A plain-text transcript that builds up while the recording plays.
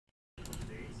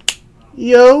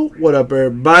Yo, what up,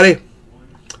 everybody?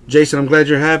 Jason, I'm glad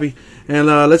you're happy. And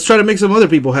let's try to make some other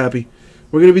people happy.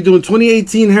 We're going to be doing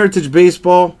 2018 Heritage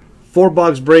Baseball,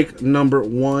 4-box break number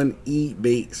 1,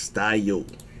 eBay style.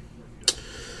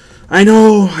 I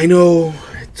know.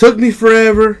 It took me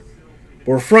forever.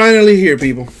 We're finally here,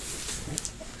 people.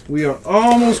 We are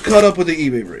almost caught up with the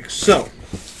eBay break. So,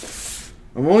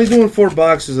 I'm only doing 4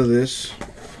 boxes of this.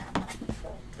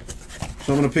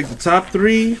 So I'm going to pick the top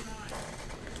 3.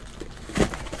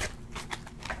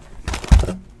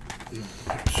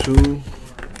 2,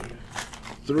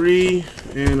 3,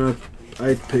 and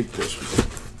I picked this one.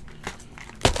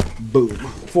 Boom.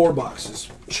 4 boxes.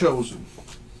 Chosen.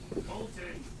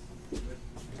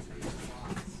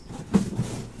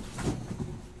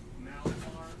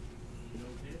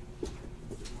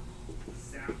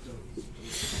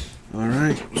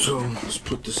 Alright, so let's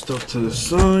put this stuff to the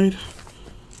side.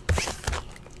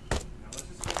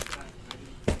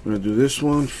 I'm going to do this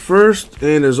one first,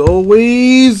 and as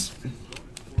always,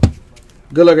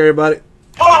 good luck, everybody.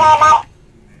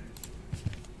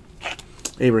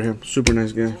 Abraham, super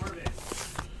nice guy.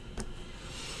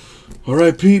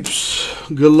 Alright, peeps,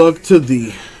 good luck to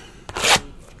thee.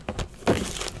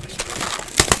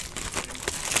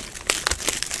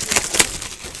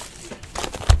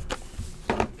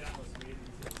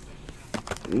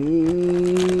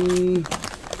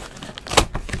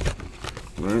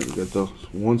 Alright, we got the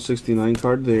 169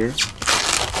 card there.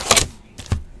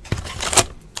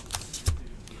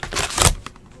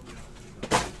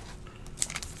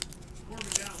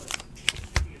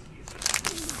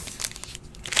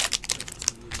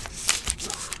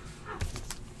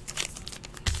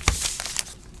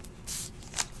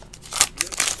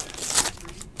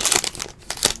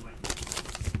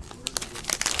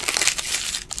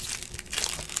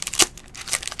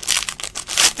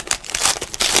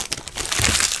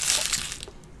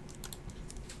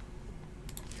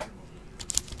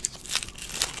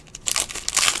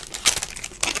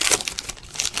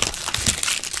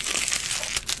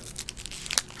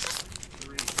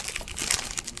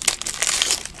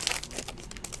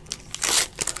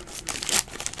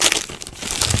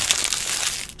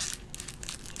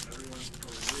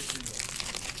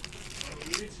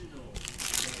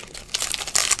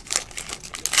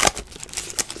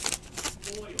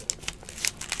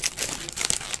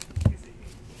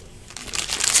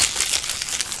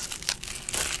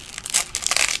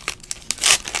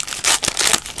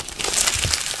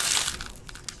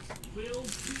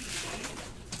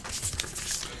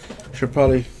 Should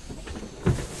probably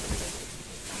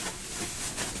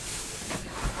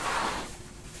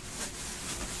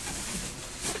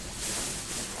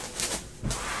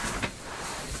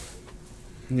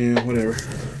whatever.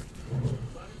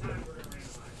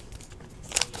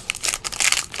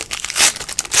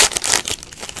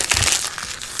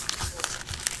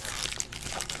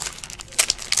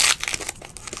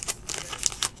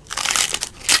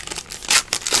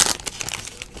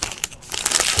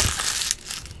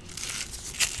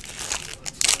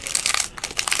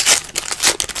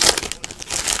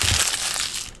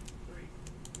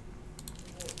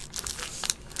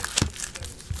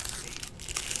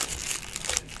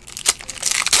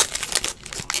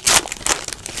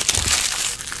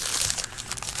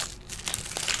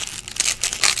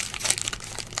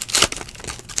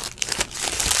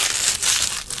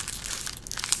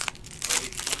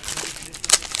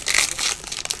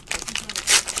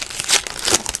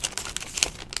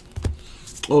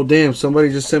 Oh damn! Somebody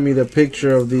just sent me the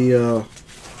picture of the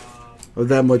of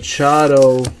that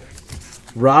Machado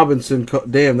Robinson.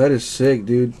 Damn, that is sick,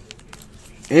 dude.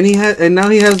 And now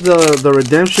he has the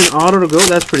redemption auto to go.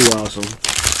 That's pretty awesome.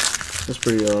 That's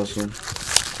pretty awesome.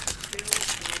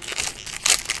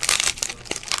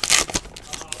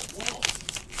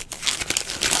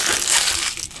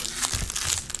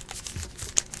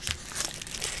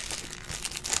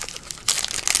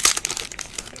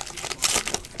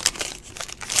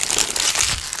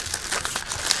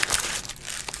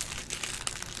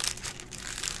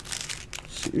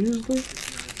 Seriously?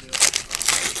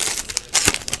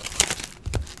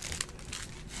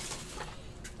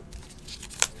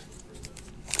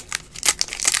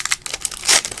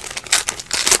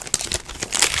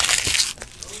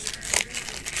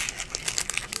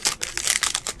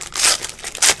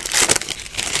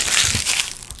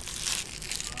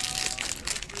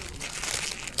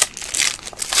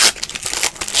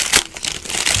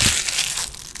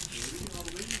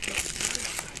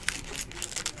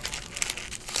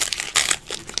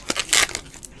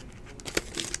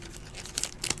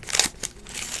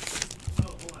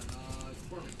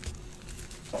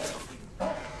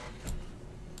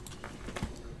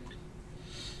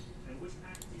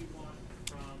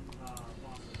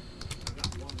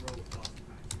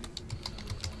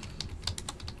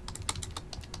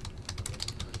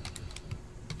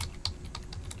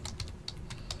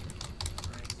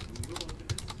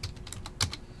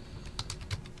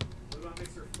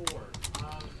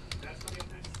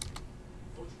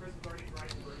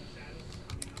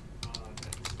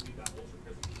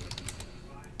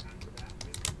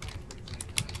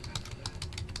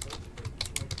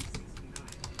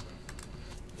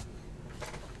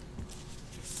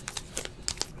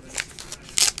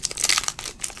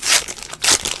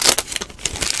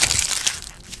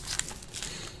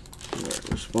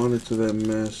 Responded to that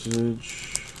message.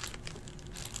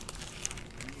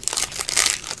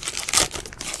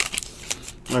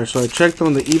 Alright, so I checked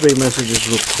on the eBay messages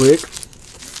real quick.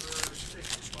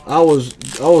 I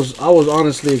was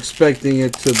honestly expecting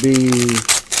it to be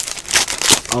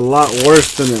a lot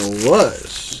worse than it was.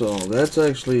 So that's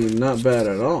actually not bad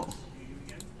at all.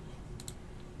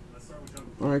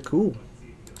 Alright, cool.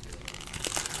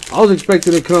 I was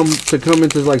expecting it to come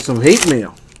into like some hate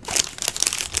mail.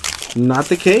 Not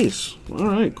the case.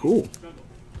 Alright, cool.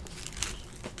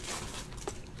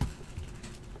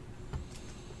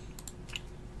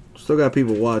 Still got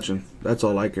people watching. That's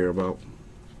all I care about.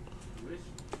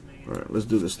 Alright, let's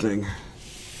do this thing.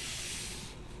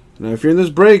 Now, if you're in this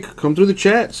break, come through the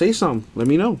chat. Say something. Let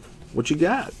me know what you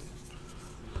got.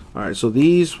 Alright, so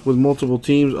these with multiple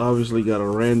teams, obviously got to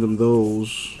random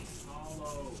those.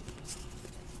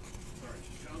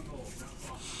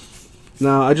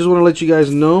 Now, I just want to let you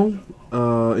guys know,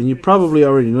 and you probably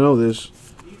already know this,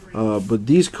 but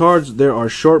these cards, there are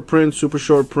short prints, super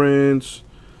short prints.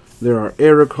 There are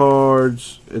error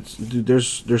cards. Dude,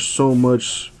 there's so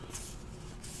much,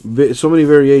 so many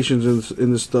variations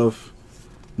in this stuff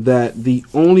that the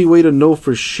only way to know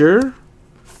for sure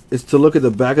is to look at the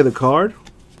back of the card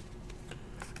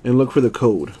and look for the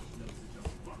code.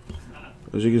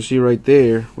 As you can see right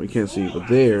there, well, you can't see it, but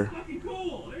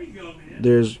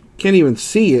there's can't even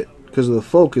see it because of the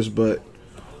focus, but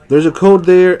there's a code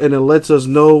there and it lets us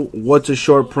know what's a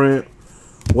short print,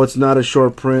 what's not a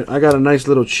short print. I got a nice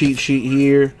little cheat sheet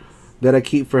here that I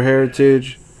keep for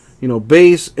Heritage. You know,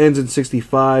 base ends in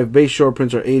 65, base short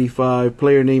prints are 85,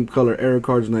 player name, color, error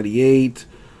cards 98,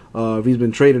 if he's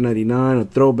been traded 99, a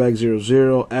throwback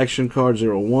 00, action card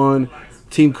 01,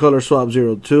 team color swap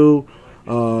 02,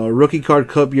 rookie card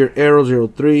cup year arrow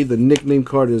 03, the nickname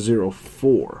card is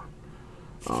 04.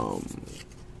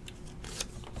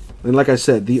 And like I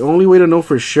said, the only way to know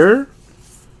for sure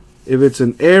if it's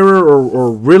an error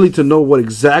or really to know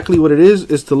exactly what it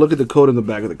is to look at the code in the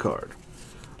back of the card.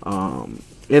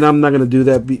 And I'm not going to do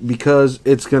that because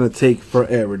it's going to take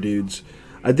forever, dudes.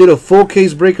 I did a full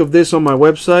case break of this on my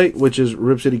website, which is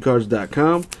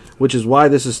ripcitycards.com, which is why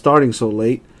this is starting so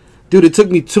late. Dude, it took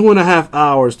me 2.5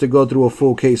 hours to go through a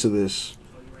full case of this.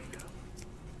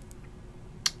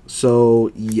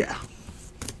 So, yeah.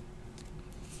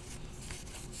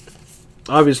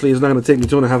 Obviously, it's not going to take me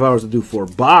 2.5 hours to do 4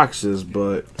 boxes,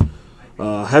 but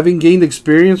having gained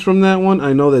experience from that one,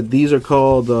 I know that these are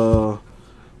called the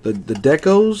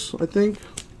Decos, I think.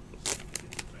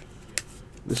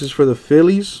 This is for the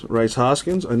Phillies, Rice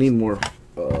Hoskins. I need more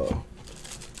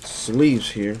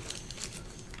sleeves here.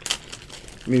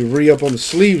 Let me re-up on the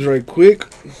sleeves right quick.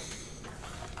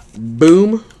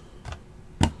 Boom.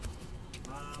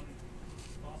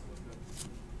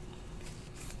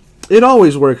 It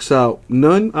always works out.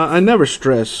 None. I never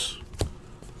stress.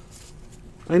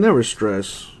 I never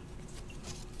stress.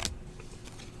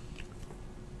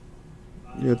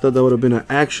 Yeah, I thought that would have been an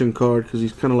action card because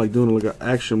he's kind of like doing like an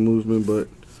action movement, but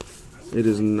it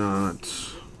is not.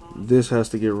 This has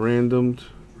to get randomed.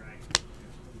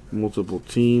 Multiple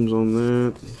teams on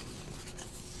that.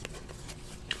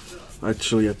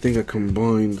 Actually, I think I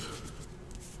combined.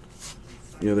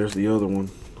 Yeah, there's the other one.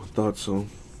 I thought so.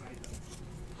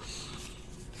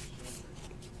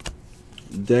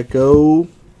 Deco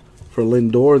for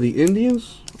Lindor, the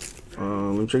Indians.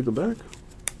 Let me check the back.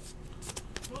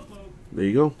 There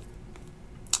you go.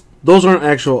 Those aren't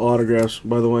actual autographs,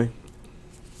 by the way.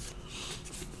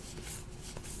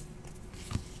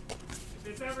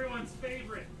 It's everyone's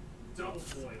favorite double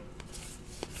foil.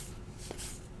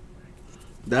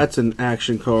 That's an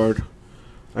action card.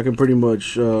 I can pretty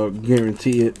much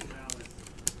guarantee it.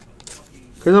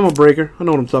 Because I'm a breaker. I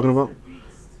know what I'm talking about.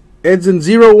 Edson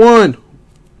 01.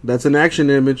 That's an action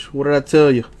image. What did I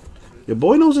tell you? Your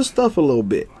boy knows his stuff a little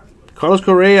bit. Carlos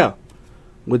Correa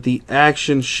with the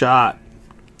action shot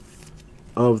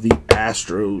of the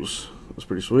Astros. That's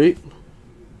pretty sweet.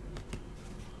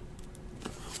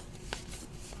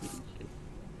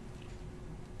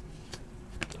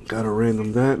 Gotta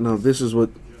random that. Now this is what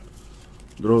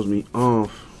throws me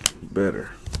off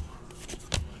better.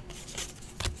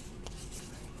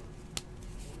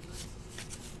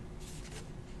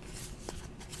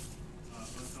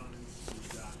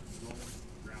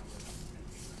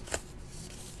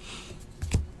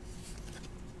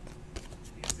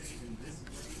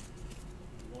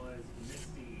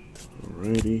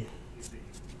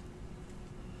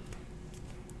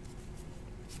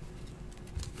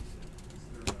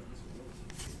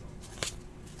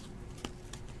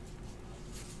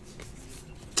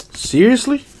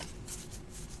 Seriously?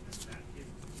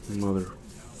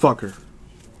 Motherfucker.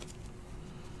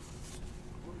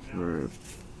 Alright.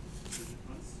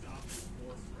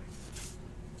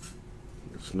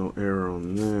 There's no error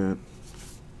on that.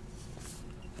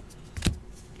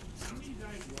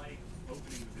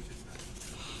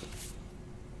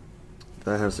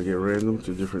 That has to get random.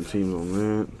 2 different teams on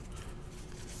that.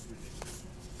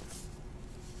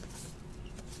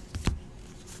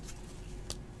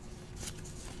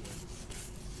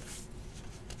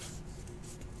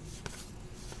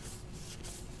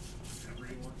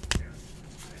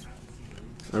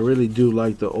 I really do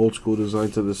like the old school design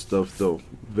to this stuff though.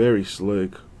 Very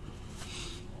slick.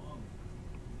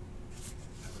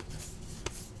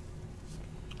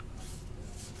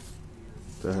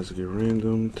 That has to get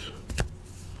randomed.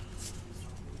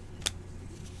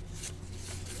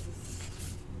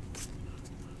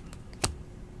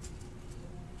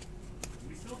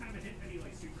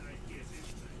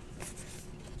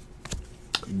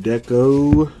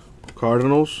 Deco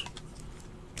Cardinals.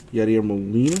 Yadier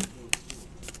Molina.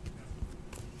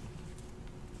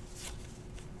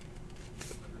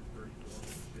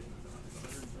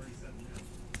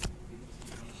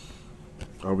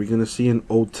 Are we gonna see an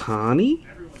Ohtani?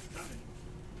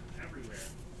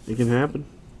 It can happen.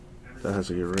 That has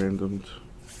to get randomed.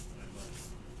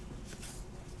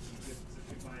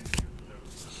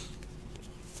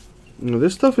 You know,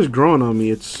 this stuff is growing on me.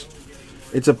 It's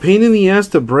a pain in the ass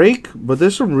to break, but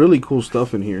there's some really cool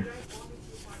stuff in here.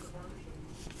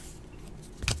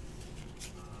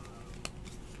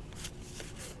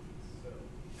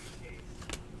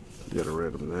 Gotta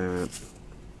random that.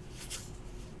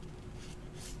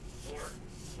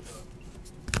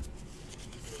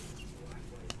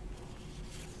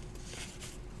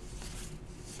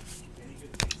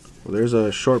 Well, there's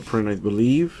a short print, I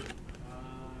believe.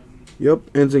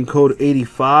 Yep, ends in code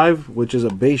 85, which is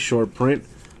a base short print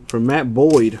for Matt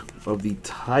Boyd of the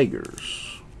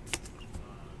Tigers.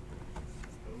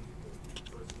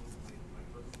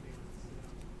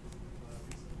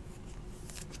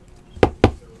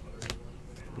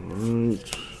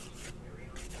 Alright.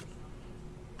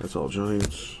 That's all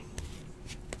Giants.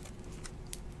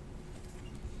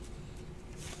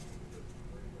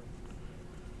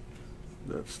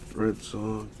 That's Red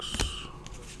Sox.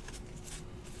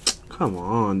 Come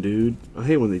on, dude. I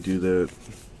hate when they do that.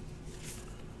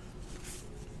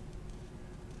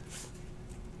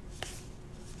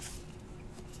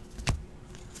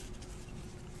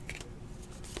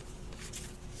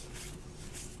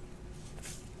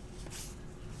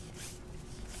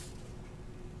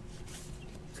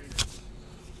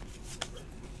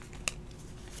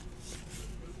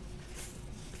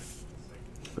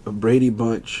 A Brady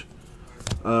bunch.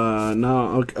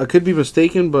 Now I could be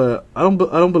mistaken, but I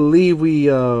don't believe we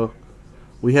had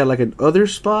like an other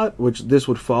spot which this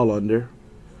would fall under.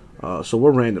 So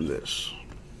we'll random this.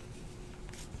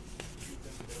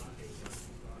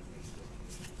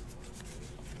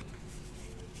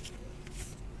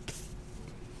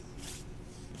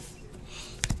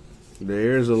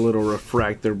 There's a little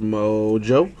refractor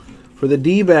mojo for the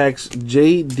D-backs.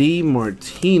 J.D.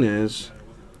 Martinez.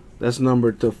 That's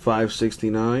numbered to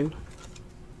 569.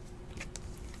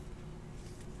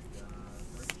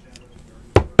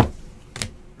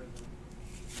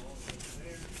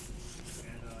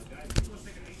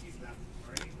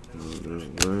 There's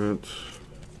that.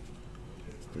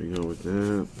 There we go with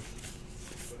that.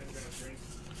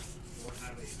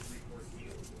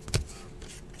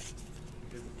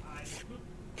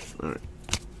 Alright.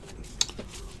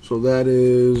 So that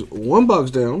is 1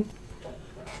 box down.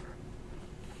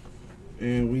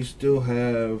 And we still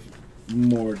have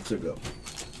more to go.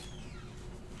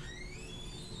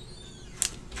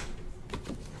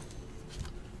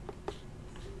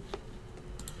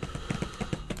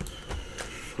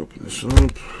 Open this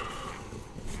up.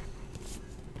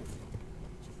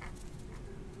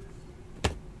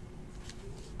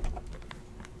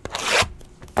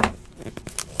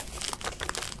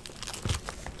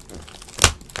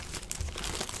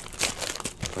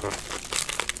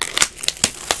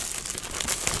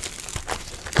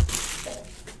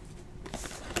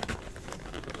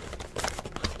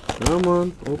 Come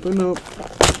on, open up.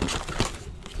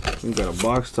 We got a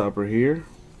box topper here.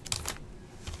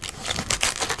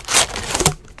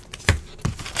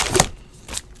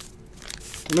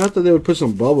 Not that they would put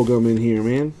some bubble gum in here,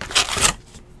 man.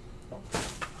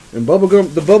 And bubble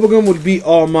gum, the bubble gum would be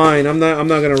all mine. I'm not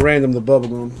gonna random the bubble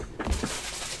gum.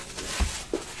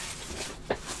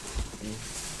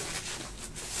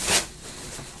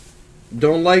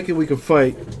 Don't like it, we can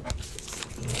fight.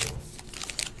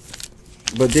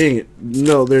 But dang it,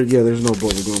 no, there's no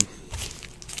bubble gum.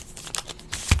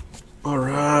 All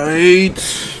right.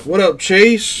 What up,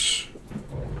 Chase?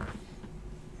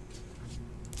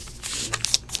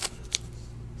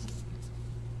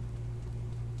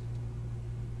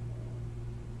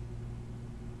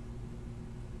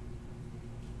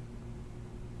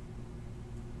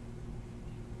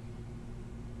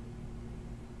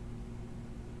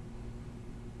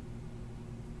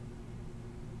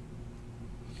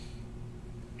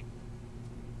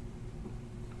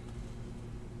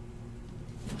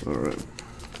 All right.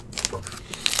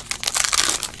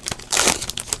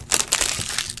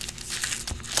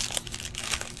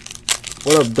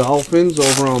 What up, Dolphins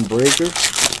over on Breaker?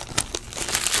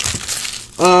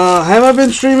 Have I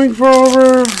been streaming for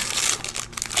over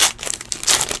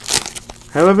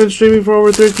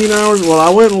 13 hours? Well,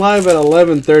 I went live at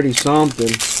 11:30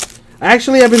 something.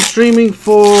 Actually, I've been streaming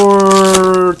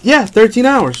for 13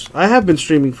 hours. I have been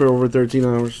streaming for over 13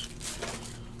 hours.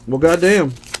 Well,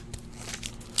 goddamn.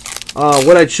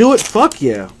 Would I chew it? Fuck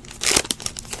yeah.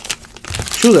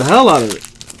 Chew the hell out of it.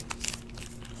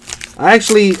 I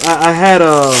had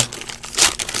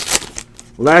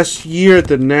last year at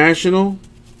the National,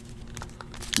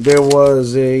 there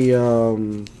was a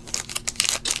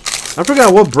I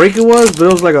forgot what break it was, but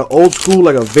it was like an old school,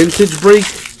 like a vintage break,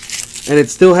 and it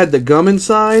still had the gum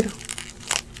inside.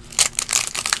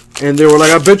 And they were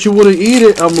like, "I bet you wouldn't eat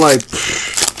it." I'm like,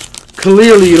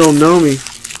 clearly you don't know me.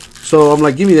 So I'm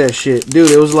like, give me that shit.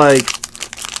 Dude, it was like,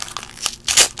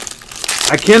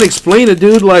 I can't explain it,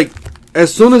 dude. Like,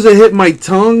 as soon as it hit my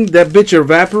tongue, that bitch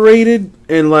evaporated,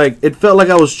 and like, it felt like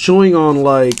I was chewing on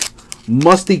like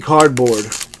musty cardboard.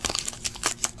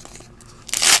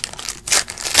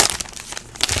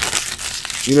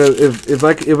 You know, if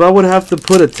I would have to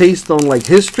put a taste on like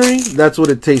history, that's what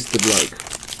it tasted like.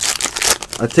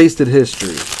 I tasted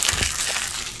history.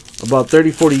 About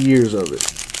 30-40 years of it.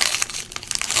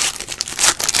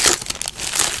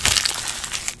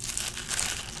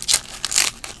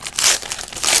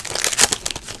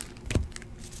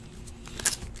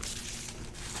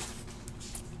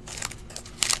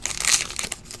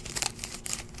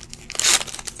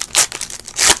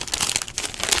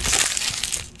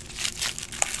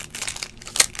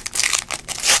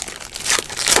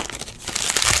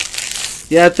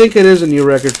 Yeah, I think it is a new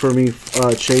record for me,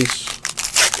 Chase.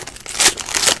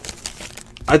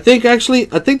 I think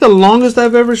the longest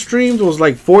I've ever streamed was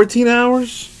like 14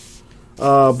 hours.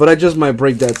 But I just might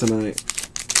break that tonight.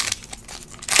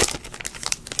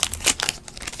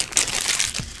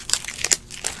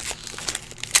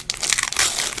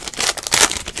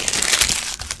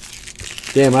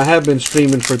 Damn, I have been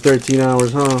streaming for 13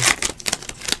 hours, huh?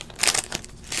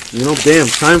 You know, damn,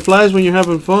 time flies when you're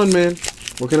having fun, man.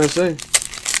 What can I say?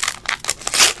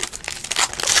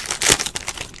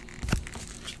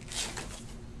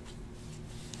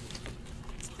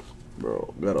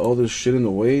 Bro, got all this shit in the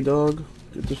way, dog.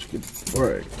 Get this shit.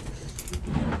 Alright.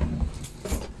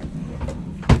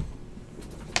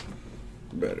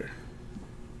 Better.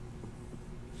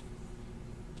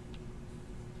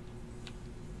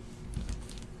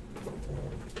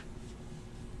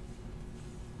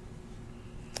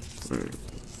 Alright.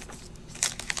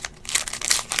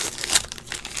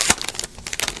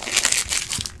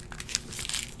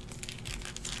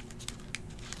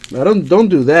 Now don't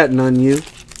do that, none you.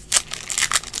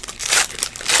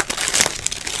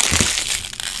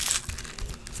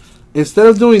 Instead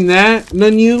of doing that,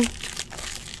 none you.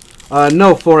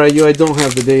 No, for you, I don't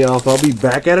have the day off. I'll be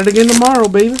back at it again tomorrow,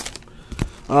 baby.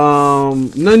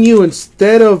 None you.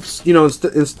 Instead of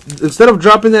instead of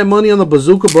dropping that money on the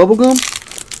bazooka bubblegum,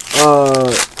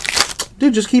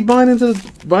 dude, just keep buying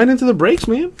into the breaks,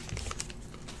 man.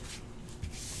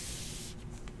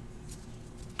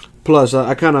 Plus,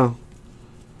 I kind of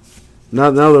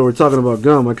now that we're talking about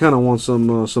gum, I kind of want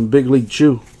some big league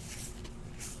chew.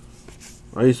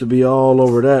 I used to be all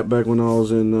over that back when I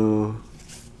was in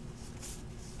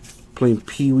playing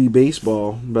pee-wee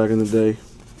baseball back in the day.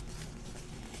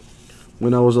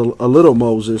 When I was a little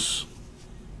Moses.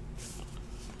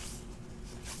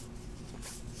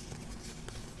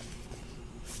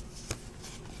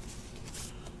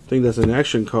 I think that's an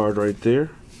action card right there.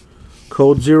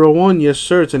 Code 01, yes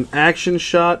sir. It's an action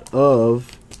shot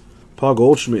of Paul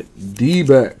Goldschmidt,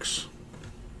 D-backs.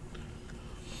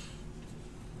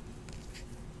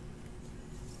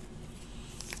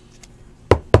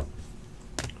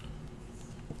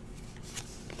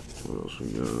 What else we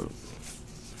got?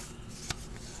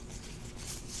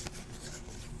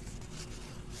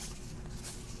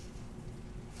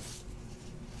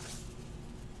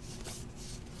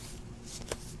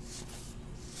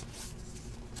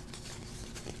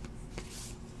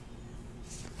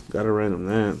 Gotta random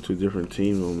that. 2 different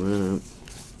teams on that.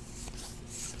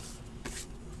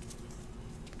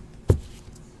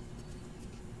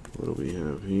 What do we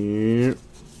have here?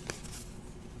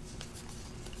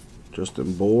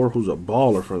 Justin Bohr, who's a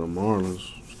baller for the Marlins.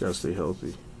 Just gotta stay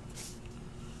healthy.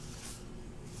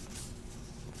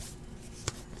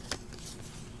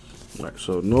 Alright,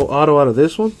 so no auto out of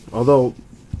this one. Although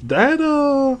that's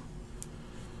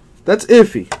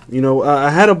iffy. You know, I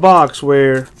had a box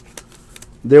where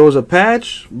there was a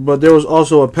patch, but there was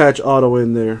also a patch auto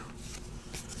in there.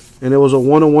 And it was a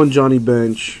 1-on-1 Johnny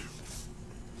Bench.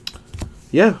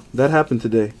 Yeah, that happened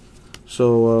today.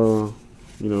 So,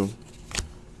 you know,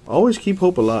 always keep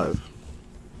hope alive.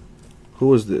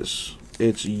 Who is this?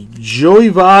 It's Joey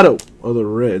Votto of the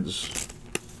Reds.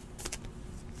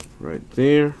 Right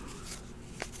there.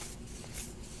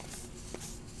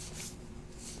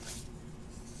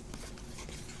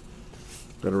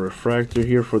 Got a refractor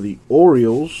here for the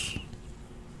Orioles.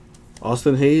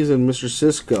 Austin Hayes and Mr.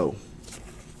 Cisco.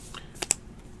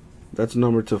 That's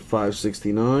numbered to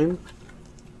 569.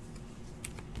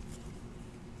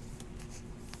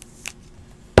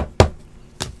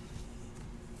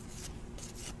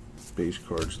 Base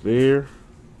cards there.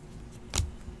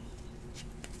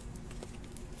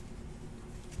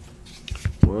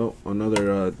 Well,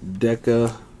 another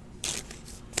Deca.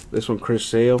 This one, Chris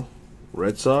Sale,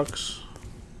 Red Sox.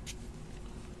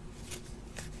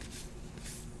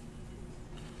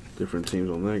 Different teams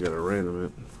on that. Got to random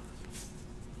it.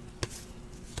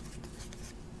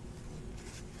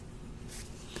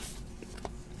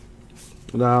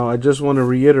 Now, I just want to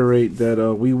reiterate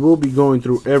that we will be going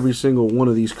through every single one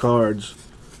of these cards.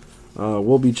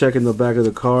 We'll be checking the back of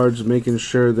the cards, making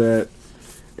sure that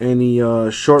any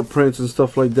short prints and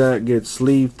stuff like that get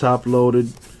sleeved, top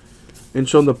loaded, and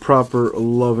shown the proper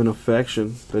love and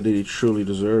affection that they truly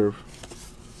deserve.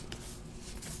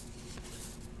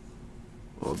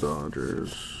 All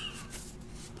Dodgers.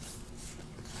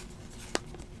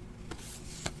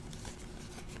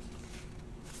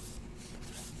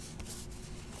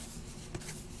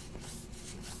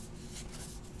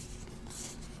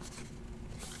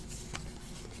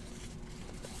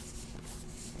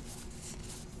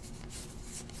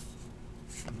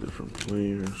 Different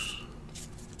players.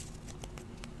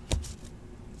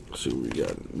 Let's see what we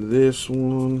got in this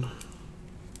one.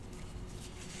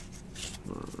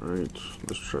 Alright,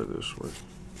 let's try this way.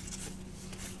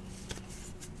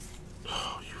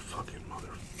 Oh, you fucking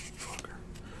motherfucker.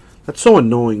 That's so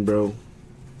annoying, bro.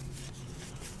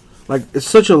 Like, it's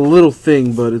such a little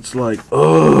thing, but it's like,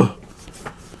 ugh.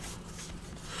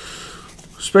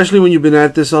 Especially when you've been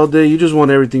at this all day, you just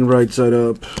want everything right side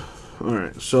up.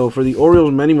 Alright, so for the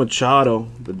Orioles, Manny Machado,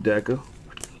 the Deca.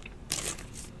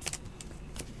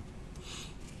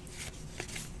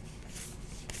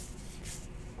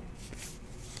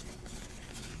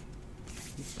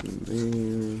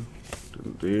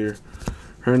 There.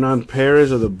 Hernan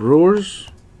Perez of the Brewers.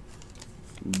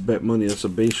 Bet money that's a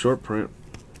base short print.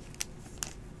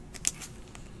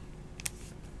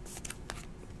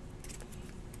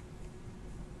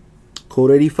 Code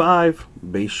 85,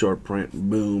 base short print.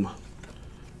 Boom.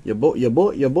 Your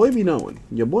boy be knowing.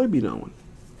 Your boy be knowing.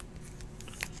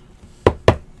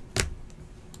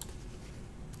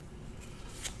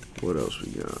 What else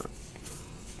we got?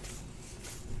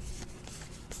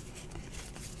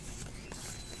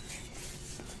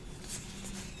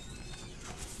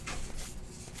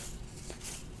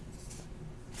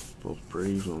 Both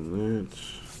Braves on that.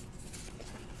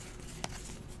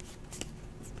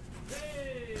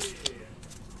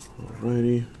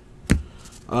 Alrighty.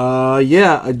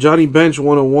 Yeah, a Johnny Bench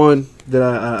 101 that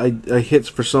I hits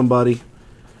for somebody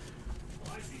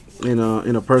in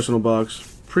a personal box.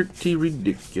 Pretty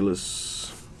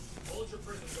ridiculous.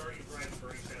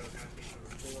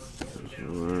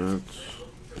 Alright.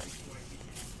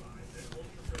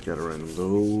 Gotta random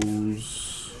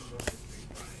those.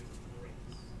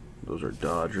 Those are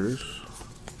Dodgers.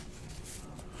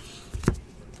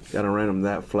 Gotta random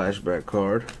that flashback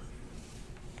card.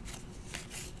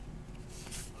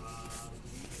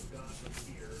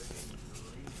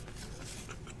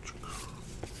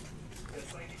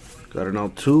 Got an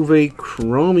Altuve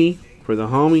Chromie for the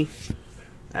homie.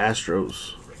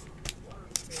 Astros.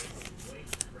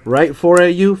 Right 4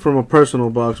 at you from a personal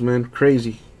box, man.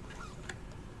 Crazy.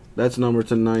 That's numbered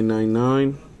to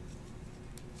 999.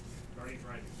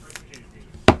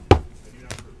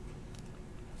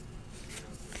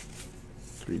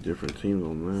 Three different teams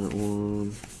on that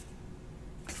one.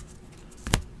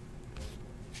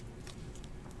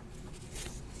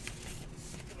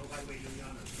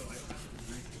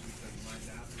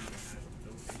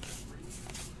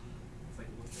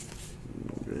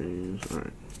 All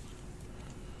right.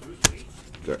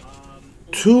 Got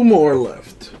 2 more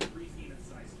left.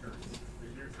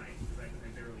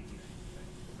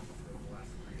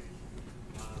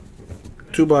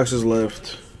 2 boxes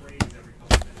left.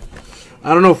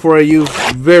 I don't know for you.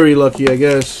 Very lucky, I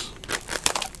guess.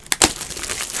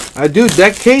 Dude,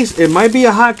 that case, it might be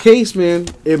a hot case, man.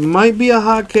 It might be a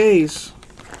hot case.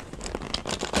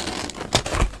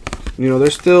 You know,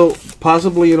 there's still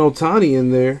possibly an Ohtani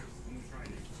in there.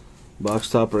 Box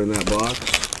topper in that box.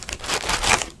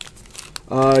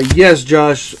 Yes,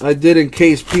 Josh, I did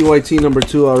encase PYT number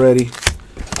 2 already.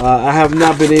 I have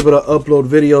not been able to upload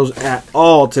videos at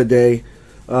all today.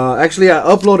 Actually, I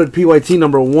uploaded PYT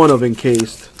number 1 of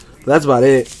encased. That's about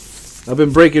it. I've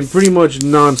been breaking pretty much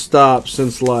non-stop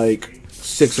since like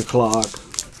 6 o'clock.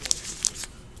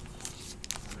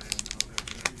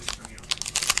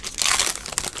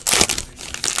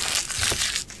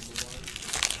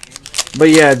 But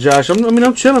yeah, Josh,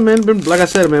 I'm chilling, man. Like I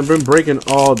said, man, been breaking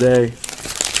all day.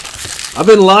 I've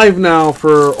been live now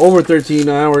for over 13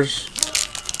 hours.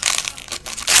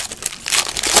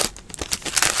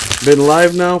 Been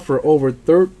live now for over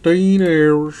 13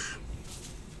 hours.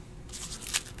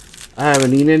 I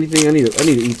haven't eaten anything. I need to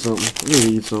eat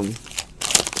something.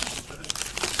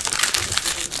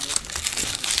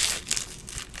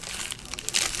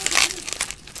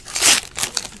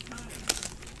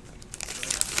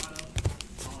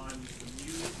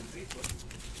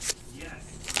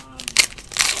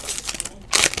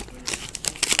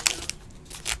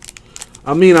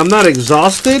 I mean, I'm not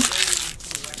exhausted.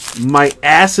 My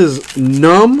ass is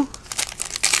numb.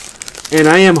 And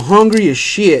I am hungry as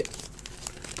shit.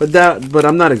 But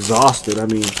I'm not exhausted. I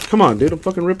mean, come on, dude. I'm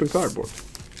fucking ripping cardboard.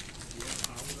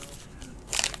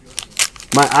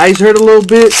 My eyes hurt a little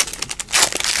bit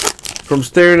from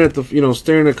staring at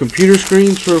staring at computer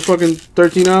screens for fucking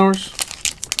 13 hours.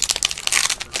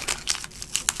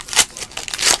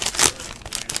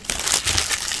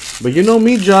 But you know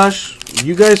me, Josh.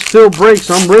 You guys fill breaks.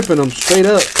 I'm ripping them straight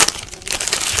up.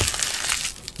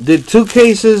 Did 2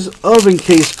 cases of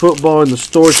encased football in the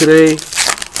store today.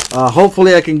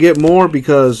 Hopefully I can get more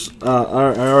because I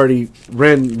already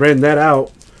ran that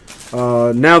out.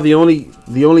 Now the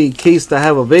only case I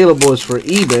have available is for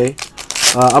eBay.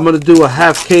 I'm gonna do a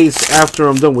half case after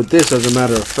I'm done with this, as a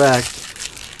matter of fact,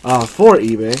 for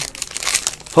eBay.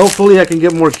 Hopefully I can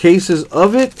get more cases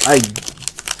of it. I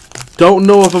don't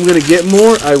know if I'm gonna get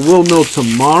more. I will know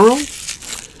tomorrow.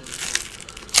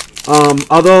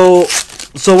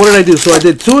 So what did I do? So I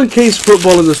did 2 encased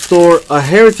football in the store, a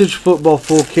Heritage football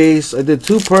full case. I did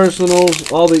 2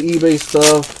 personals, all the eBay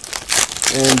stuff,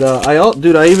 and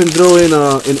I even threw in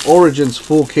an Origins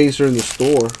full caser in the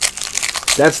store.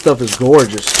 That stuff is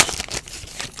gorgeous.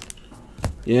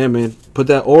 Yeah, man, put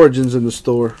that Origins in the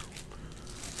store.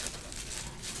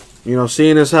 You know,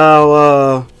 seeing as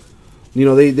how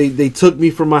they took me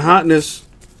for my hotness.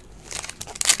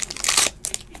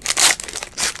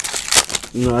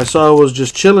 You know, I saw it was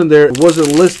just chilling there. It wasn't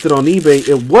listed on eBay.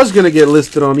 It was gonna get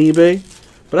listed on eBay,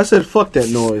 but I said, "Fuck that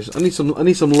noise. I need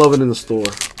some loving in the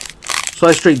store." So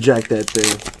I straight jacked that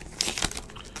thing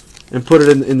and put it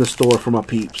in the store for my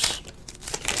peeps.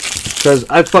 Because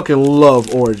I fucking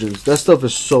love Origins. That stuff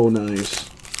is so nice.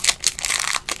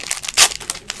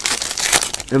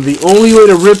 And the only way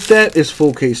to rip that is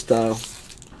full case style,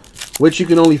 which you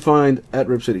can only find at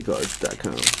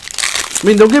ripcitycards.com. I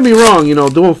mean, don't get me wrong, you know,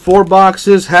 doing 4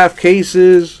 boxes, half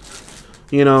cases,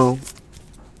 you know,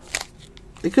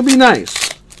 it could be nice.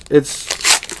 It's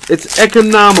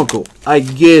economical. I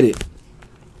get it.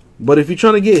 But if you're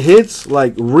trying to get hits,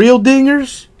 like real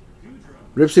dingers,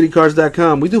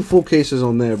 ripcitycards.com. We do full cases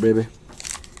on there, baby.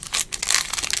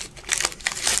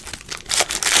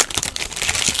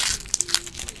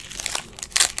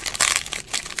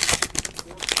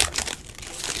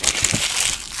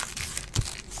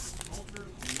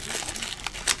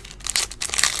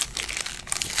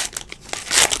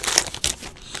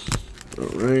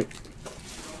 Alright.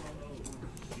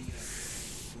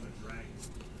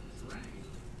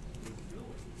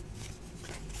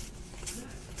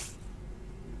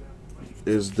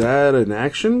 Is that an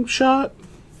action shot?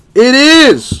 It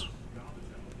is!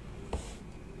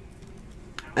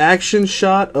 Action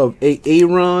shot of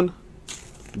Aaron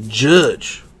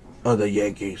Judge of the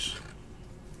Yankees.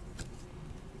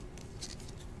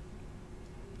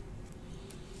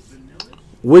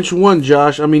 Which one,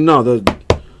 Josh? I mean, no,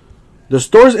 the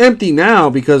store's empty now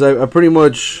because I pretty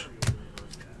much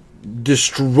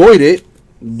destroyed it.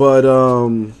 But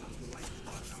I'm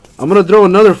gonna throw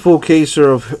another full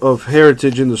caser of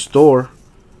Heritage in the store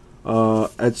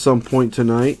at some point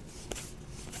tonight.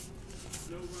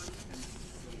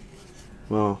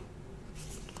 Well,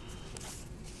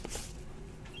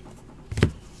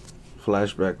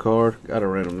 flashback card. Gotta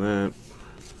random that.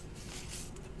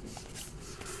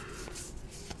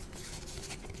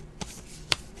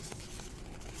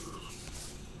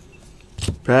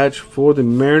 Patch for the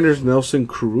Mariners, Nelson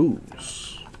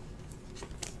Cruz.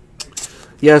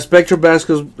 Yeah, Spectra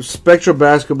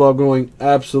Basketball going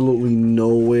absolutely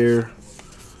nowhere.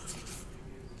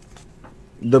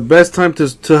 The best time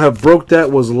to have broke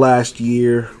that was last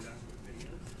year.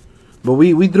 But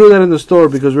we threw that in the store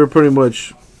because we pretty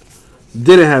much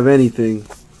didn't have anything.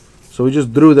 So we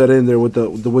just threw that in there with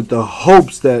the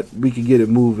hopes that we could get it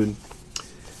moving.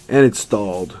 And it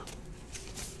stalled.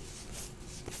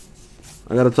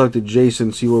 I gotta talk to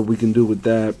Jason, see what we can do with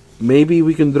that. Maybe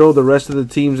we can throw the rest of the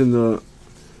teams into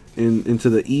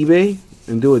the eBay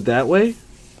and do it that way.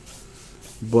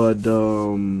 But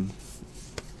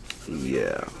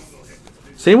yeah.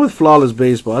 Same with Flawless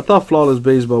Baseball. I thought Flawless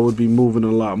Baseball would be moving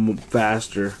a lot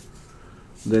faster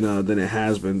than it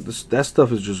has been. That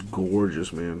stuff is just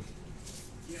gorgeous, man.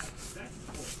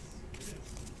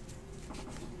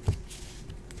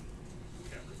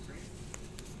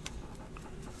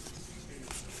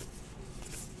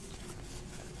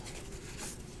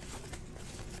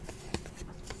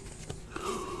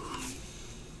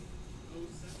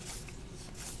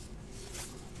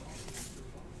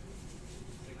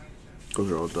 Those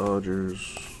are all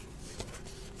Dodgers.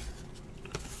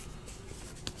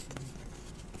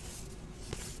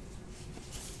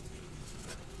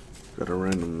 Gotta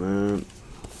random that.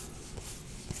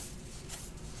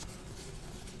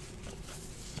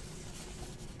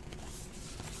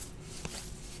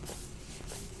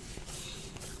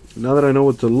 Now that I know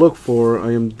what to look for,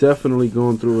 I am definitely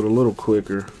going through it a little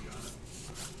quicker.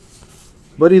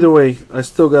 But either way, I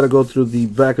still gotta go through the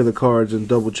back of the cards and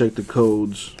double check the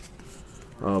codes.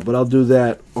 But I'll do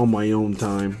that on my own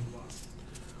time.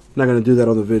 I'm not going to do that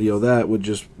on the video. That would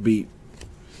just be...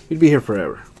 You'd be here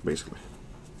forever, basically.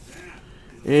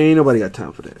 Ain't nobody got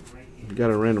time for that. You got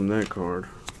to random that card.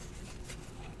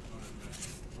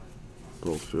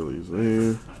 Both Phillies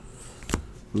there.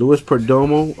 Luis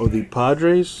Perdomo of the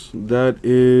Padres. That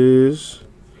is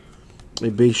a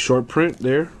base short print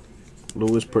there.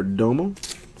 Luis Perdomo.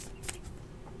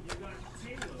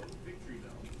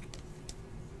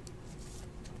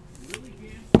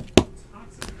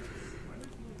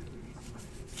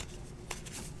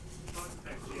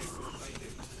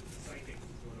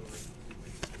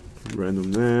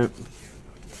 Random that.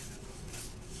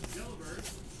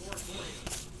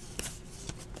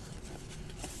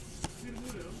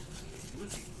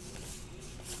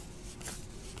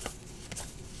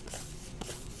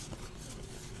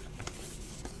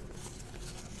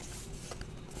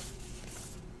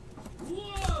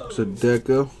 It's a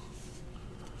deco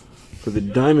for the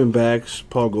Diamondbacks,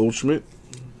 Paul Goldschmidt.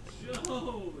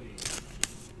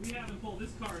 We haven't pulled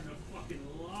this card in a fucking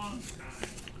long time.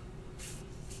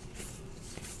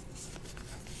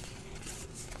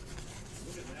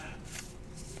 Look at that.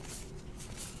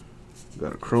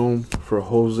 Got a chrome for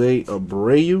Jose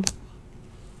Abreu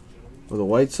of the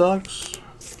White Sox.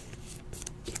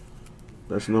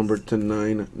 That's number to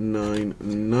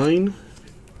 999.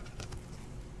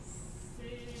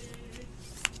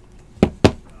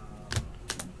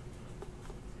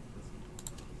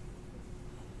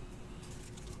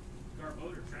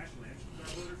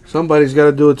 Somebody's got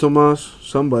to do it, Tomas.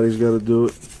 Somebody's got to do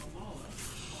it.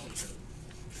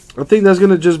 I think that's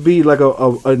gonna just be like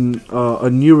a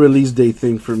new release day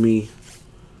thing for me.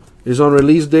 Is on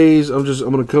release days, I'm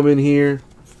gonna come in here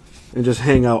and just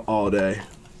hang out all day.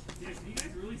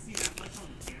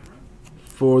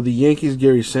 For the Yankees,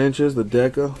 Gary Sanchez, the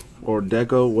Deca or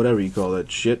Deco, whatever you call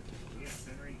that shit.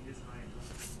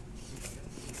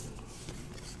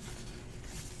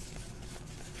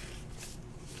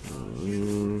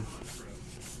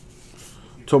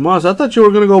 Tomas, I thought you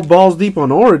were going to go balls deep on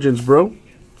Origins, bro.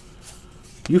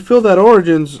 You feel that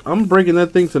Origins, I'm breaking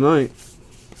that thing tonight.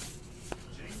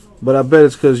 But I bet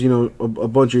it's because, you know, a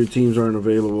bunch of your teams aren't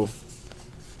available.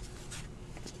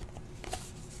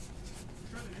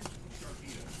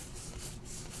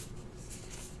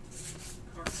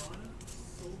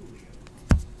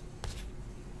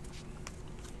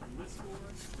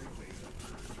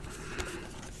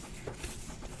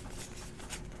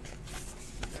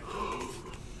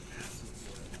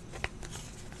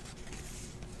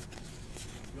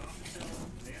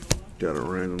 Gotta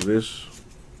random this.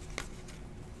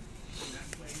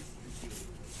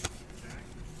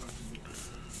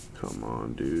 Come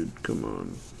on, dude. Come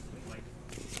on.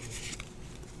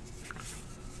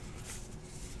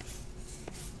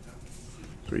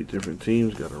 Three different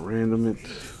teams. Gotta random it.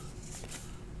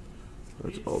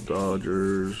 That's all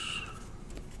Dodgers.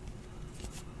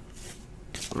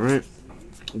 Alright.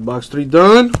 Box 3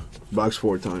 done. Box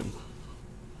 4 time.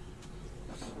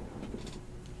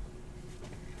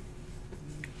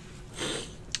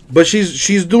 But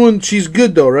she's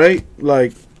good though, right?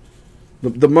 Like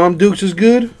the Mom Dukes is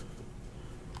good.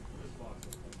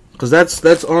 Cause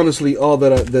that's honestly all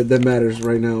that matters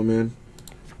right now, man.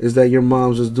 Is that your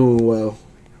mom's is doing well.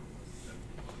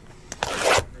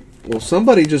 Well,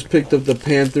 somebody just picked up the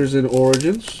Panthers in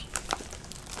Origins.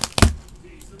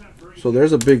 So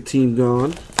there's a big team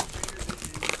gone.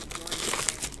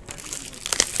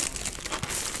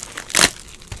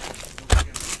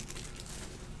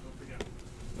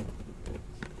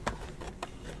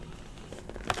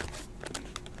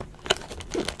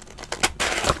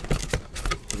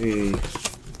 A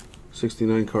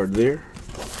 69 card there.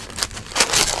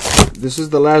 This is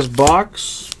the last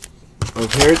box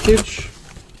of Heritage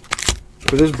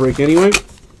for this break anyway.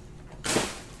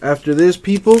 After this,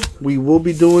 people, we will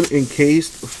be doing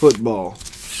encased football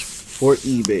for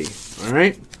eBay.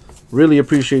 Alright? Really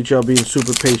appreciate y'all being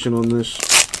super patient on this.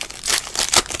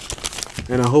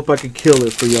 And I hope I can kill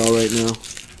it for y'all right now.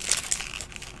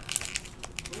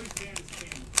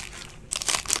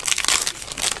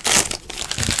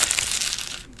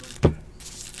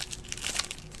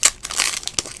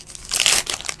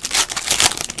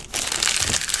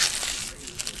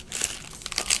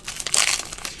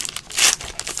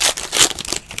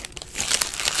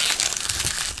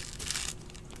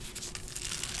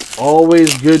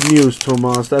 Always good news,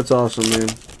 Tomas. That's awesome, man.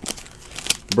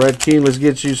 Brad Keane, let's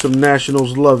get you some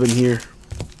Nationals love in here.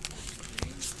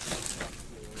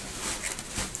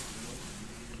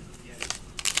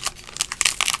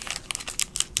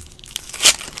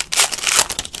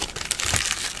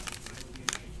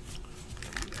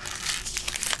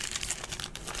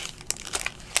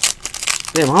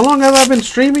 Damn, how long have I been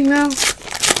streaming now?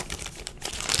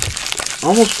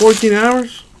 Almost 14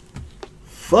 hours?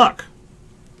 Fuck.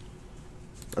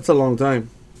 That's a long time.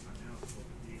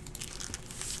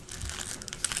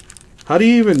 How do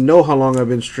you even know how long I've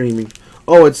been streaming?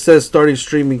 Oh, it says starting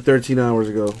streaming 13 hours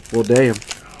ago. Well, damn.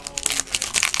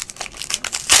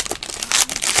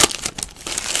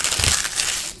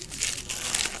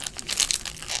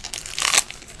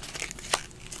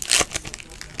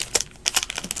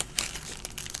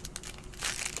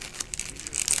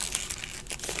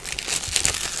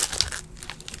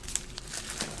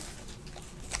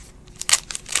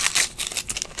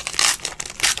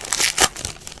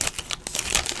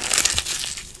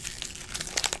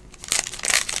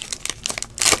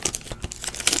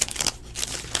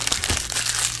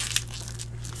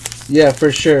 Yeah,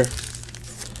 for sure.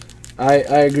 I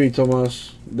agree,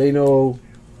 Tomas. They know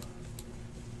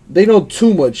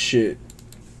too much shit.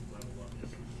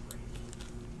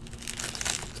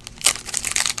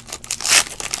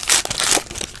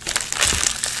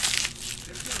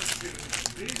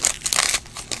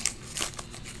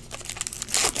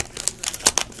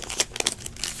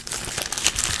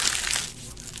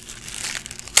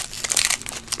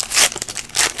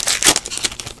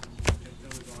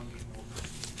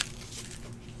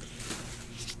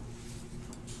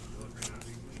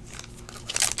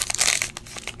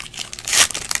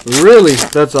 Really?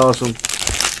 That's awesome.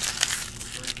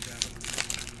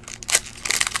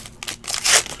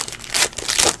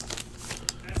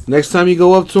 Next time you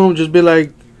go up to him, just be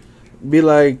like,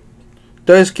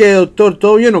 ¿Entonces qué, doctor?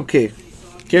 ¿Todo bien o qué?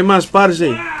 ¿Qué más,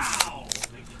 parce?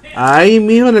 Ahí,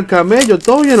 mijo, en el camello.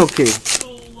 ¿Todo bien o qué?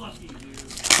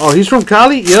 Oh, he's from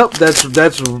Cali? Yep,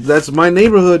 that's my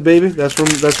neighborhood, baby. That's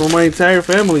where my entire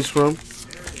family's from.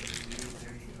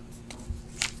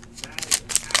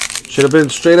 Should have been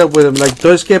straight up with him, like,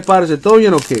 ¿Entonces qué, parce? ¿Todo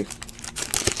bien o qué?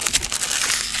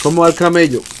 ¿Cómo al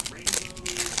camello?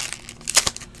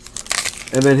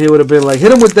 And then he would have been like,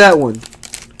 hit him with that one.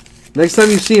 Next time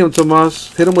you see him,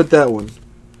 Tomas, hit him with that one.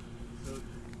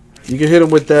 You can hit him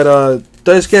with that,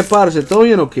 ¿Entonces qué, parce? ¿Todo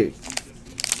bien o qué?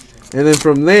 And then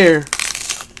from there,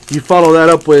 you follow that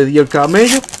up with, ¿Y el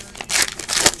camello?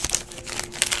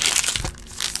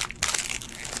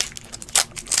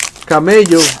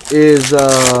 Camello is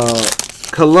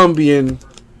Colombian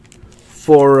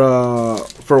for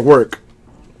work.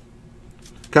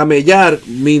 Camellar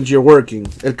means you're working.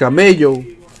 El camello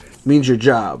means your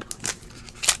job.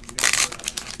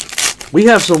 We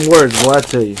have some words, boy, I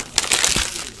tell you.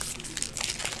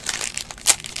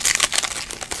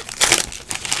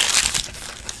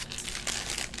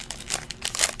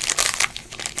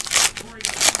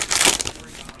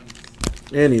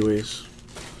 Anyways,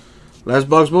 last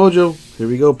box mojo. Here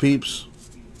we go, peeps.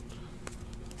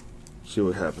 See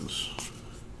what happens.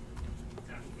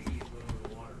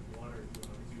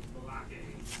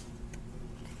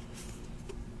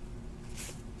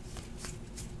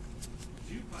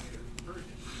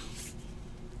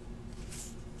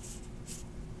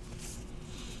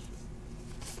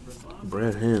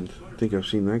 Brad Hand. I think I've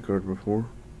seen that card before.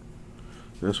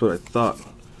 That's what I thought.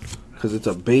 Because it's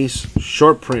a base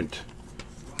short print.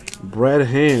 Brad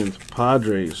Hand,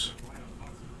 Padres.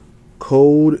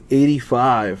 Code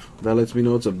 85. That lets me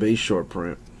know it's a base short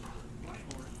print.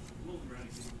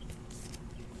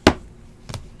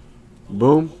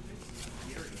 Boom.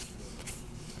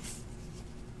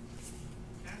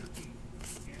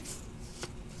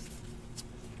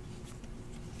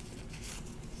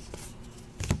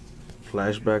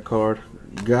 Flashback card.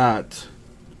 Got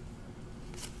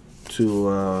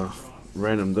to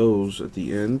random those at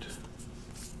the end.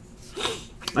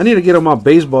 I need to get on my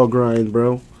baseball grind,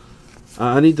 bro.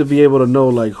 I need to be able to know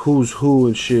like who's who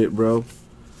and shit, bro.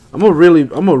 I'm gonna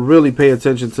really pay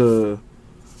attention to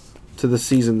the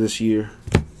season this year.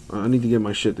 I need to get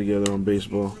my shit together on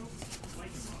baseball.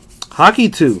 Hockey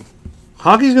too.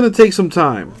 Hockey's gonna take some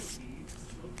time.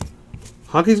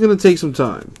 Hockey's gonna take some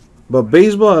time. But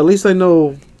baseball, at least I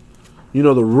know, you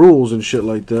know, the rules and shit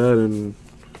like that and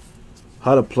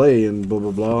how to play and blah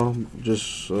blah blah.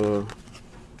 Just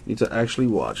need to actually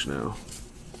watch now.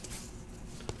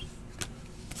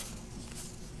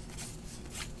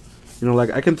 You know,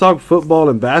 like I can talk football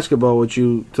and basketball with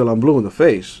you till I'm blue in the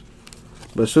face.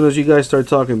 But as soon as you guys start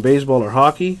talking baseball or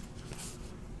hockey,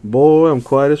 boy, I'm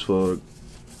quiet as fuck.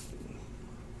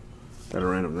 Gotta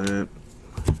random that.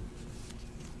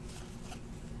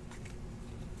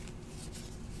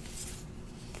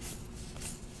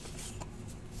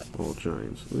 All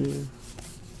Giants there.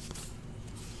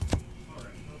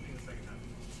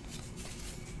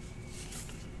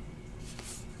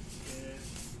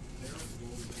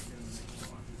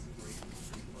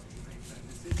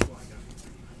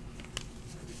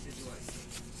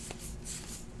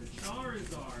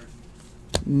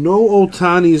 No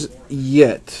Otanis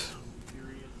yet.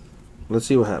 Let's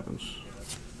see what happens.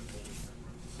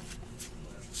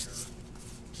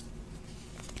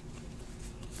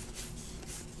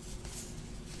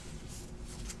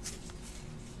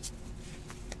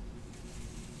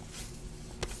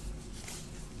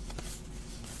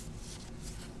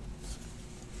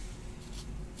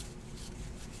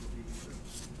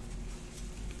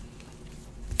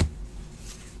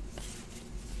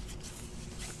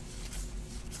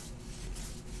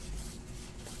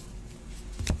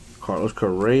 Carlos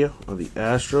Correa of the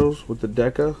Astros with the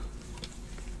Deca.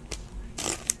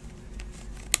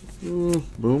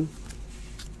 Boom.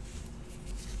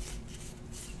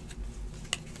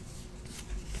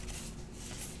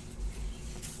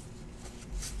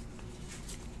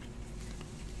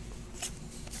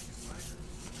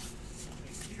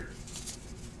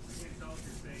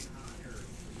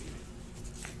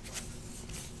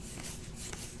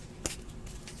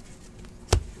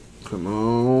 Come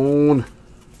on.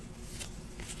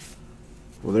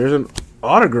 Well, there's an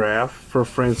autograph for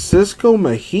Francisco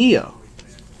Mejia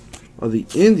of the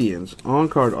Indians.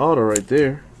 On-card auto right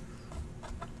there.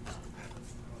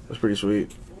 That's pretty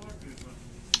sweet.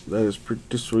 That is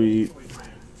pretty sweet.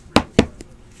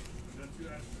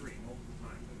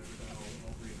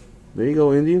 There you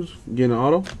go, Indians. Getting an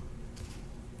auto.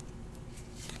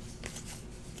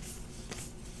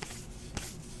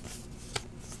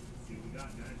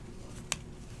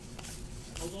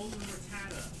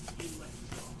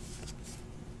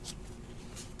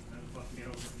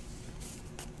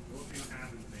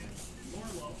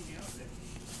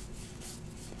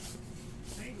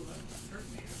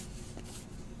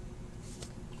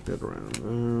 Get around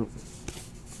that.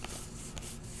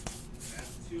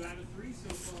 That's 2 out of 3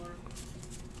 so far.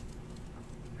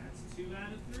 That's 2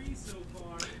 out of 3 so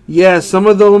far. Yeah, some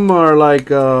of them are like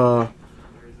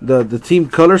the team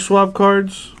color swap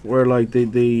cards, where like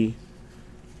they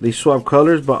swap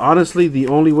colors. But honestly, the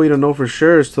only way to know for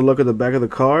sure is to look at the back of the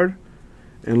card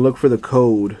and look for the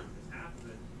code.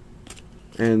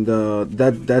 And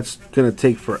that's gonna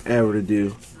take forever to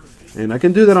do. And I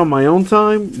can do that on my own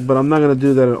time, but I'm not gonna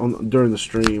do that during the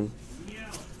stream,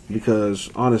 because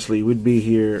honestly, we'd be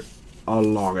here a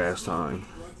long ass time.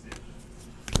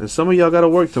 And some of y'all gotta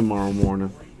work tomorrow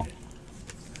morning.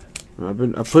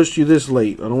 I pushed you this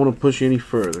late. I don't want to push you any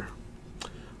further.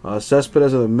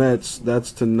 Cespedes of the Mets.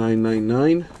 That's to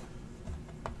 999.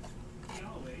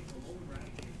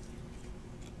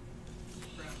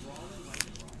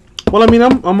 Well, I mean,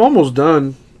 I'm almost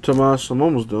done, Tomas. I'm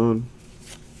almost done.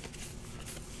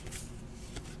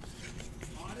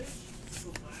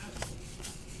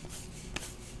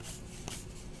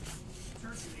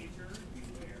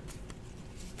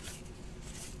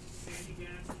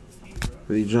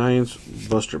 For the Giants,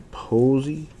 Buster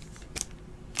Posey.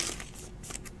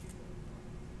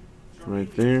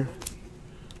 Right there.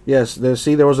 Yes, there.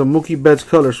 See, there was a Mookie Betts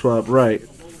color swap. Right.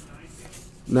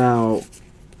 Now,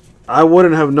 I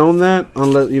wouldn't have known that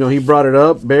unless, you know, he brought it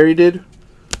up. Barry did.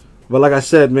 But like I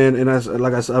said, man, and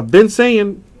I've been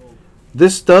saying,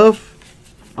 this stuff,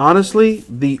 honestly,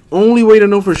 the only way to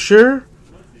know for sure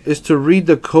is to read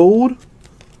the code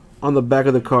on the back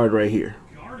of the card right here.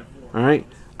 All right?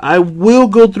 I will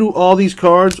go through all these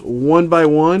cards one by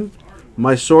one.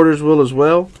 My sorters will as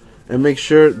well. And make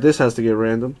sure, this has to get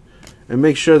random. And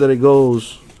make sure that it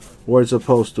goes where it's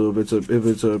supposed to. If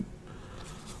it's a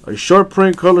short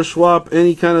print, color swap,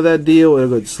 any kind of that deal,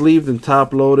 it'll get sleeved and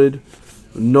top loaded.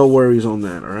 No worries on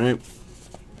that, alright?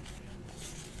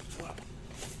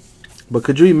 But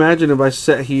could you imagine if I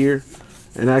sat here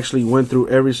and actually went through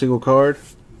every single card?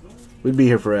 We'd be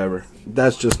here forever.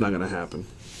 That's just not going to happen.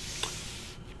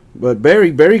 But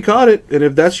Barry caught it, and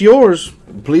if that's yours,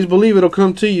 please believe it'll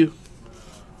come to you.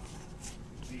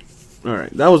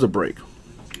 Alright, that was a break.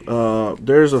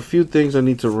 There's a few things I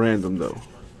need to random, though.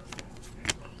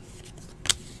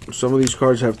 Some of these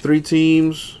cards have 3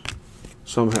 teams.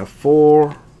 Some have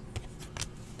 4.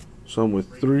 Some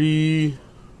with 3.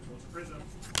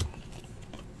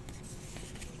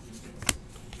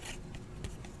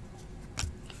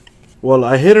 Well,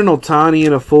 I hit an Ohtani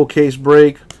in a full case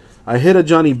break. I hit a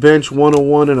Johnny Bench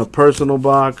 101 in a personal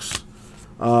box.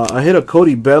 I hit a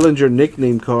Cody Bellinger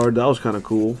nickname card. That was kind of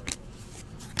cool.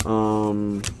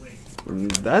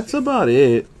 That's about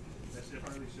it.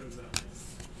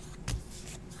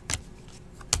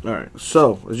 Alright,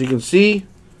 so as you can see,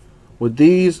 with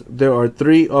these, there are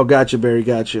 3. Oh, gotcha, Barry,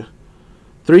 gotcha.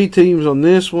 3 teams on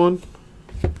this one,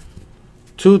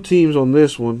 2 teams on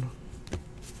this one,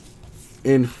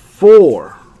 and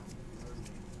 4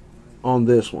 on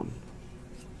this one.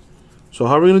 So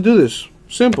how are we going to do this?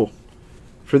 Simple.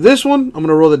 For this one, I'm going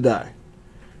to roll the die.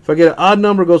 If I get an odd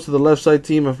number, it goes to the left side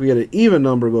team. If we get an even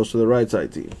number, it goes to the right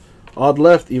side team. Odd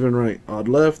left, even right. Odd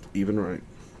left, even right.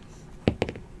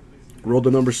 Roll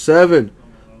the number 7.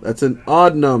 That's an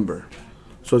odd number.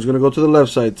 So it's going to go to the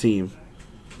left side team.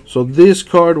 So this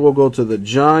card will go to the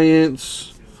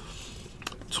Giants,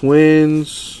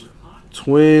 Twins,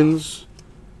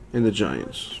 and the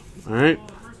Giants. Alright?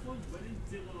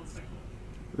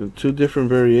 And 2 different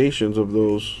variations of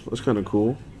those. That's kind of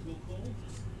cool.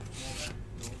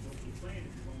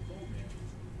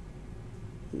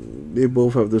 They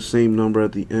both have the same number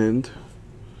at the end.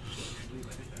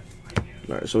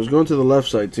 Alright, so it's going to the left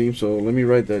side team, so let me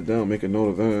write that down, make a note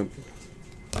of that.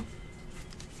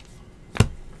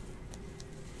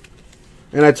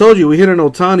 And I told you we hit an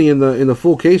Ohtani in the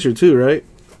full caser too, right?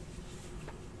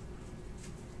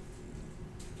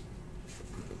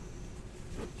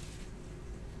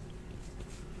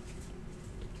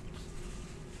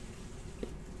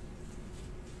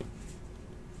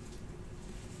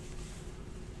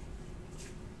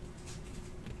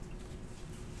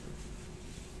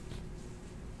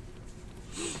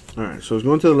 Alright, so it's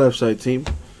going to the left side team.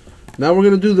 Now we're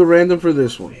going to do the random for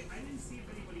this one.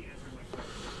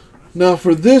 Now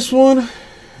for this one,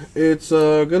 it's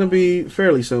going to be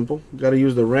fairly simple. Got to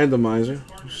use the randomizer.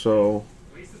 So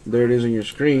there it is on your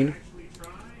screen.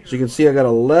 So you can see I got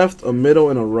a left, a middle,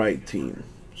 and a right team.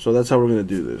 So that's how we're going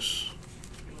to do this.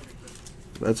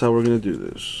 That's how we're going to do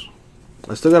this.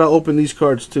 I still got to open these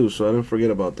cards too, so I don't forget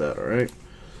about that, alright?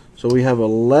 So we have a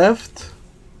left,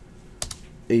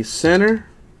 a center,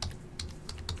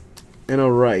 and a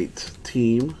right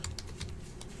team.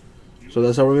 So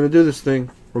that's how we're going to do this thing.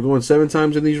 We're going 7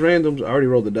 times in these randoms. I already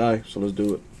rolled the die, so let's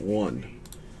do it. 1,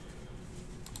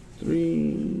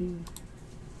 3,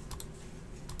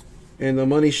 and the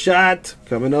money shot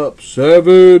coming up.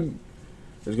 7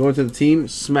 is going to the team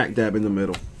smack dab in the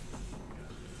middle.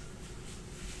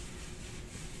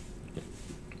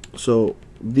 So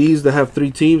these that have 3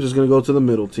 teams is going to go to the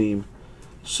middle team.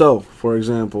 So, for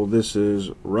example, this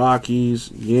is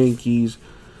Rockies, Yankees,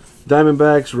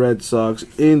 Diamondbacks, Red Sox,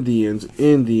 Indians,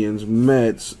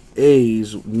 Mets,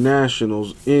 A's,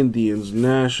 Nationals, Indians,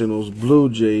 Nationals, Blue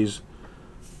Jays,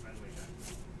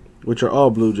 which are all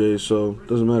Blue Jays, so it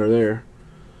doesn't matter there.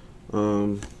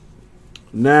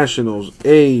 Nationals,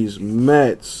 A's,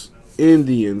 Mets,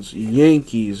 Indians,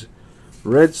 Yankees,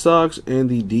 Red Sox, and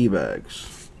the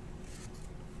D-backs.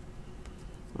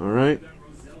 Alright.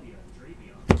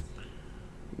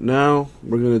 Now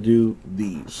we're going to do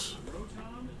these.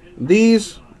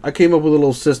 These, I came up with a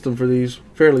little system for these.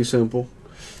 Fairly simple.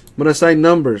 I'm going to assign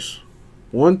numbers.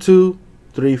 1, 2,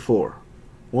 3, 4.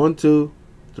 1, 2,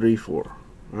 3, 4.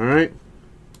 Alright?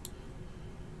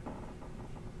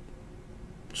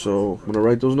 So I'm going to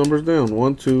write those numbers down.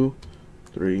 1, 2,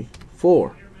 3,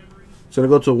 4. It's going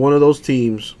to go to one of those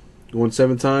teams. Going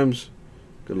 7 times.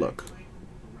 Good luck.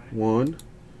 1,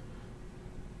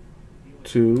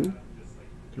 2,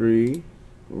 3,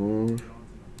 4.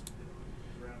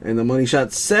 And the money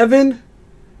shot 7.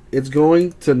 It's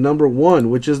going to number 1,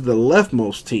 which is the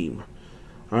leftmost team.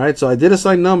 Alright, so I did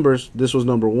assign numbers. This was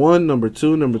number 1, number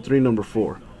 2, number 3, number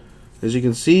 4. As you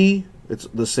can see, it's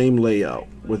the same layout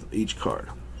with each card.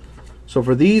 So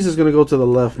for these, it's going to go to the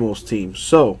leftmost team.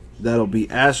 So that'll be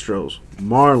Astros,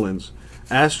 Marlins,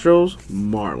 Astros,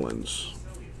 Marlins.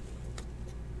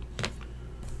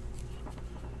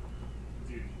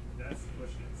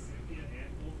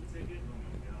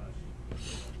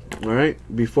 All right,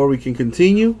 before we can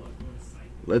continue,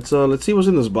 let's see what's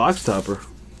in this box topper.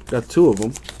 Got 2 of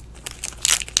them.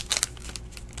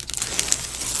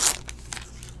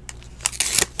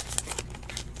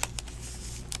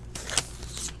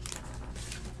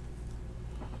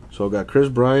 So I got Chris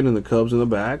Bryant and the Cubs in the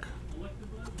back,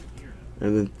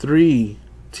 and then 3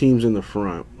 teams in the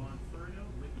front.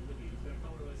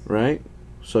 Right?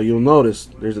 So you'll notice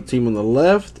there's a team on the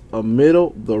left, a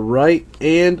middle, the right,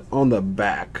 and on the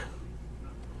back.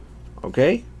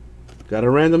 Okay? Got to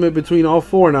random it between all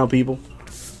 4 now, people.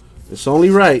 It's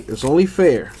only right. It's only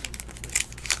fair.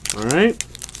 Alright?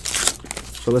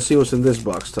 So let's see what's in this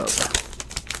box top.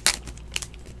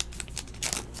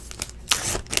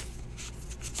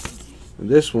 In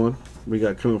this one, we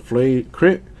got Clint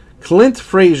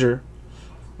Frazier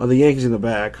of the Yankees in the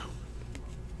back.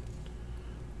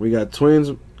 We got Twins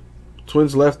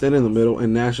left and in the middle,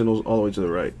 and Nationals all the way to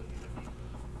the right.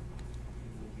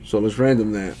 So let's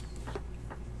random that.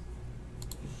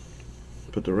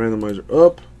 Put the randomizer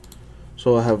up.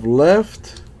 So I have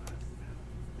left,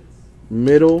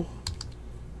 middle,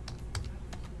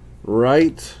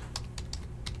 right,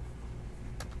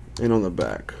 and on the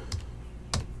back.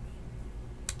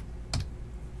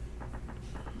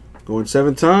 Going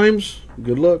 7 times.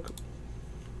 Good luck.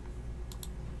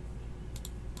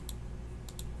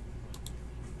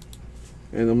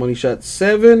 And the money shot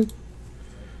 7.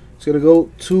 It's going to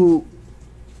go to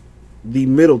the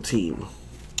middle team.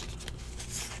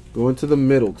 Going to the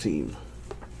middle team.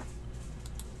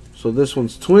 So this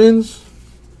one's Twins.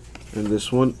 And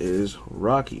this one is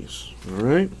Rockies.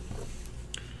 Alright.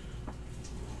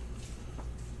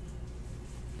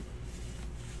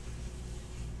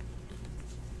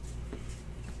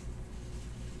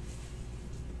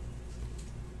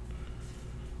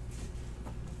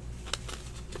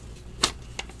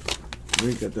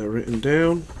 Got that written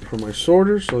down for my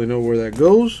sorter so they know where that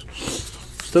goes.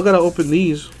 Still got to open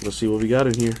these. Let's see what we got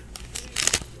in here.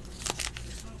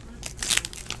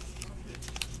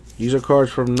 These are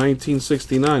cards from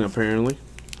 1969 apparently.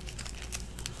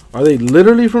 Are they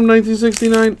literally from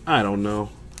 1969? I don't know.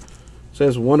 It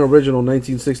says one original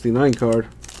 1969 card,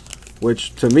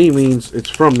 which to me means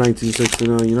it's from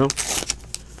 1969, you know?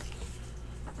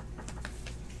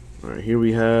 Alright, here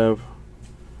we have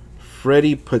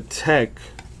Freddie Patek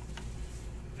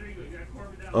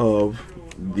of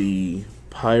the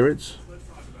Pirates.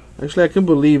 Actually, I can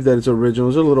believe that it's original.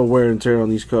 There's a little wear and tear on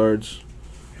these cards.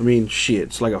 I mean, shit,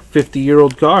 it's like a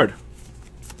 50-year-old card.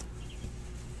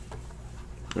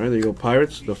 All right, there you go,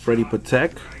 Pirates, the Freddie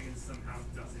Patek.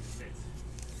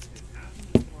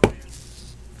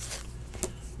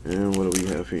 And what do we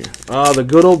have here? Ah, the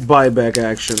good old buyback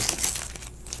action.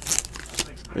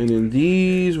 And in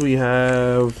these, we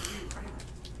have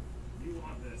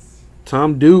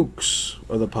Tom Dukes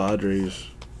of the Padres.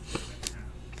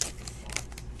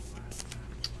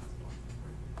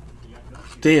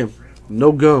 Damn,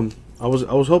 no gum. I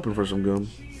was hoping for some gum.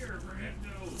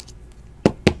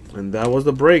 And that was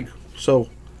the break. So,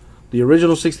 the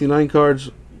original 69 cards,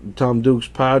 Tom Dukes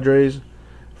Padres,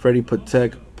 Freddie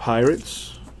Patek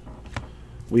Pirates.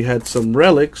 We had some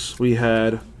relics. We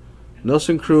had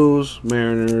Nelson Cruz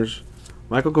Mariners,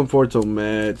 Michael Conforto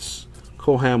Mets,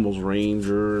 Cole Hamels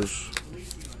Rangers.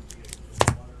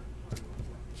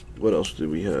 What else do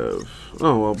we have?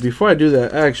 Oh, well, before I do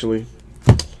that, actually,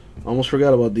 I almost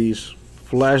forgot about these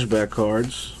flashback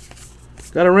cards.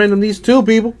 Got to random these too,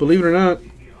 people, believe it or not.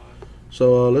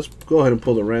 So let's go ahead and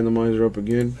pull the randomizer up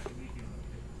again.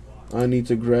 I need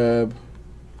to grab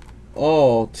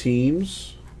all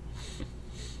teams.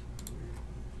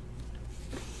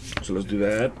 So let's do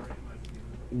that.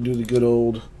 Do the good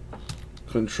old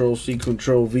Control-C,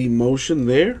 Control-V motion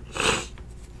there.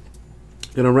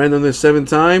 Gonna random this 7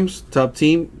 times. Top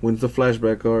team wins the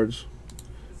flashback cards.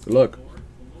 Good luck.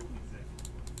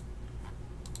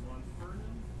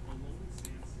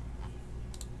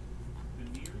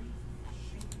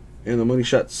 And the money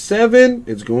shot 7.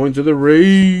 It's going to the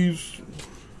Rays.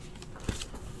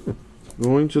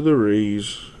 Going to the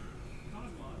Rays.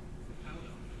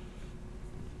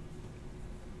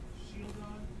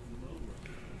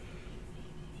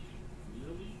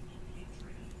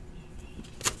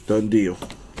 Done deal.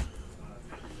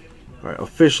 Alright,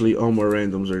 officially all my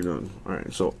randoms are done.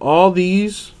 Alright, so all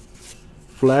these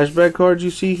flashback cards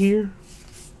you see here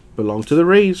belong to the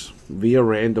Rays via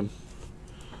random.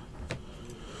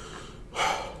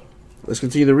 Let's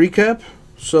continue the recap.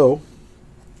 So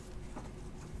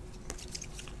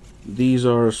these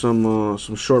are some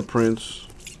short prints.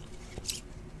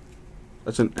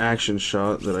 That's an action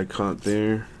shot that I caught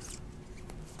there.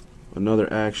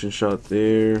 Another action shot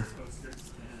there.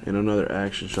 And another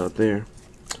action shot there.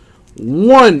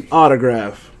 One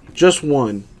autograph. Just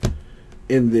one.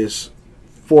 In this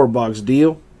 4-box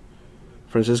deal.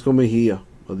 Francisco Mejia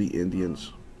of the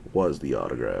Indians was the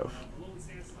autograph.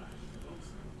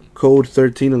 Code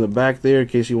 13 on the back there in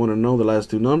case you want to know the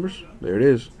last two numbers. There it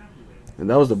is.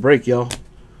 And that was the break, y'all.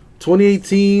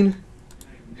 2018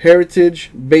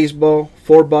 Heritage Baseball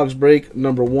 4-box break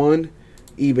number 1.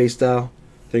 eBay style.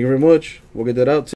 Thank you very much. We'll get that out to you.